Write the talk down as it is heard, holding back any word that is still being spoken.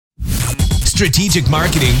Strategic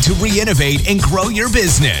marketing to re-innovate and grow your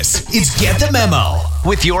business. It's Get the Memo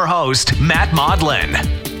with your host, Matt Maudlin.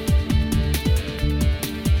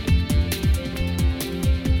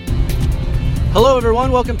 Hello,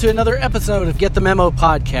 everyone. Welcome to another episode of Get the Memo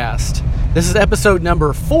podcast. This is episode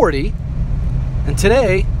number 40. And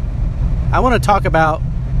today, I want to talk about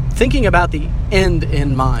thinking about the end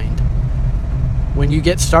in mind when you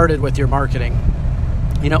get started with your marketing.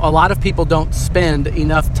 You know, a lot of people don't spend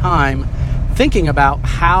enough time thinking about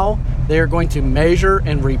how they're going to measure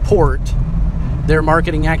and report their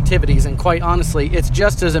marketing activities. And quite honestly, it's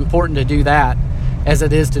just as important to do that as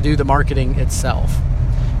it is to do the marketing itself.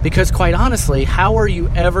 Because quite honestly, how are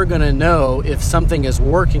you ever going to know if something is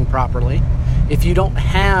working properly if you don't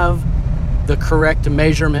have the correct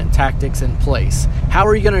measurement tactics in place? How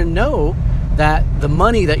are you going to know that the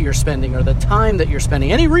money that you're spending or the time that you're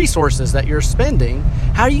spending, any resources that you're spending,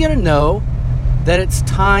 how are you going to know that it's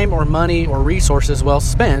time or money or resources well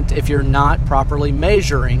spent if you're not properly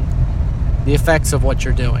measuring the effects of what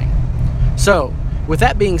you're doing? So, with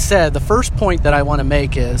that being said, the first point that I want to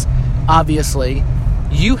make is, obviously,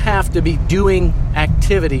 you have to be doing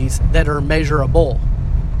activities that are measurable.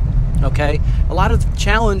 Okay? A lot of the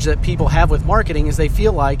challenge that people have with marketing is they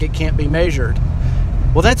feel like it can't be measured.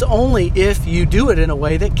 Well, that's only if you do it in a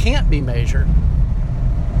way that can't be measured.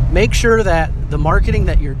 Make sure that the marketing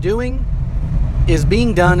that you're doing is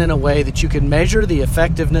being done in a way that you can measure the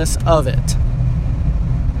effectiveness of it.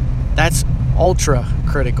 That's ultra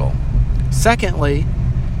critical. Secondly,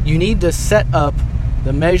 you need to set up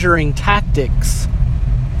the measuring tactics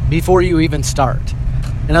before you even start.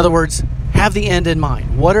 In other words, have the end in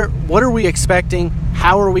mind. What are we expecting?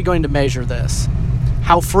 How are we going to measure this?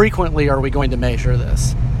 How frequently are we going to measure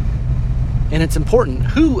this? And it's important,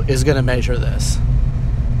 who is going to measure this,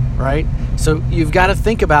 right? So you've got to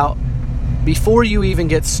think about, before you even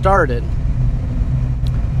get started,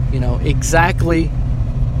 exactly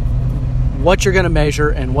what you're going to measure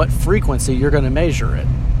and what frequency you're going to measure it.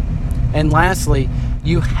 And lastly,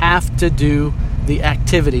 you have to do the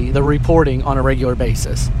activity, the reporting on a regular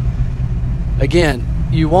basis. Again,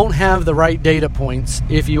 you won't have the right data points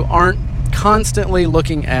if you aren't constantly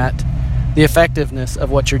looking at the effectiveness of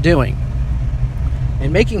what you're doing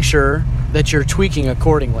and making sure that you're tweaking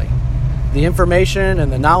accordingly. The information and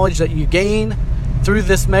the knowledge that you gain through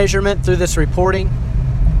this measurement, through this reporting,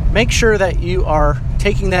 make sure that you are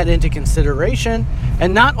taking that into consideration,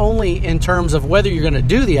 and not only in terms of whether you're going to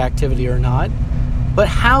do the activity or not, but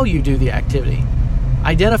how you do the activity.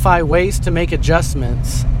 Identify ways to make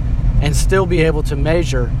adjustments and still be able to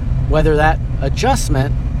measure whether that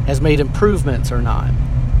adjustment has made improvements or not.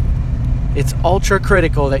 It's ultra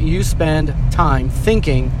critical that you spend time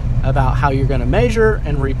thinking about how you're going to measure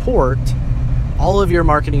and report all of your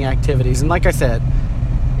marketing activities. And like I said,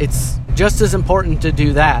 it's just as important to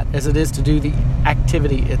do that as it is to do the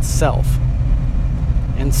activity itself.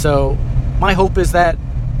 And so my hope is that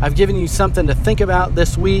I've given you something to think about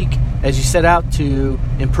this week as you set out to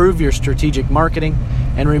improve your strategic marketing.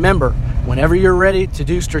 And remember, whenever you're ready to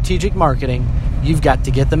do strategic marketing, you've got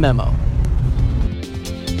to get the memo.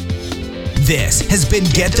 This has been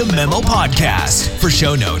Get the Memo podcast. For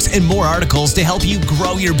show notes and more articles to help you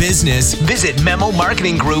grow your business, visit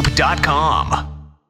memomarketinggroup.com.